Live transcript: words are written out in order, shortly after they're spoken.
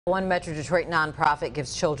One Metro Detroit nonprofit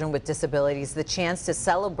gives children with disabilities the chance to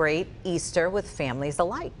celebrate Easter with families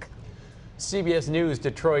alike. CBS News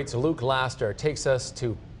Detroit's Luke Laster takes us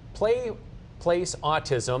to Place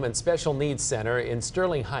Autism and Special Needs Center in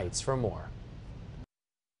Sterling Heights for more.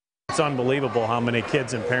 It's unbelievable how many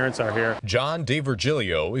kids and parents are here. John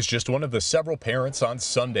DeVirgilio is just one of the several parents on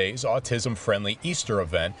Sunday's autism-friendly Easter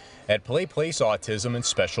event at Place Autism and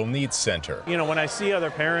Special Needs Center. You know, when I see other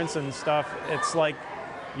parents and stuff, it's like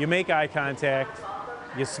you make eye contact,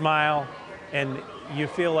 you smile, and you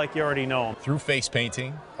feel like you already know them. Through face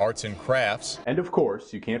painting, arts and crafts, and of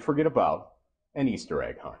course, you can't forget about an Easter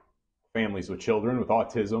egg hunt. Families with children with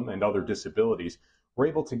autism and other disabilities were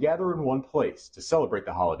able to gather in one place to celebrate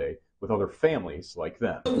the holiday with other families like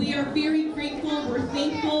them. We are very grateful, we're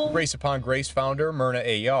thankful. Grace Upon Grace founder Myrna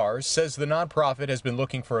Ayars says the nonprofit has been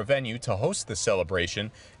looking for a venue to host the celebration,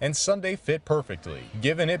 and Sunday fit perfectly,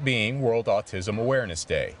 given it being World Autism Awareness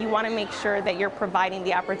Day. You want to make sure that you're providing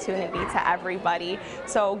the opportunity to everybody.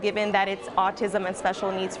 So given that it's autism and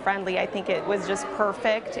special needs friendly, I think it was just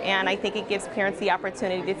perfect, and I think it gives parents the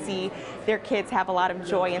opportunity to see their kids have a lot of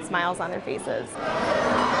joy and smiles on their faces.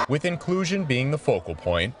 With inclusion being the focal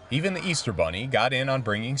point, even the Easter Bunny got in on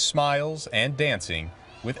bringing smiles and dancing,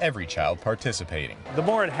 with every child participating. The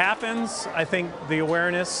more it happens, I think the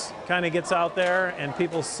awareness kind of gets out there and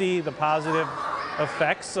people see the positive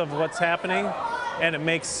effects of what's happening, and it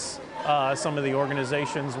makes some of the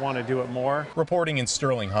organizations want to do it more. Reporting in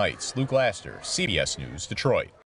Sterling Heights, Luke Laster, CBS News, Detroit.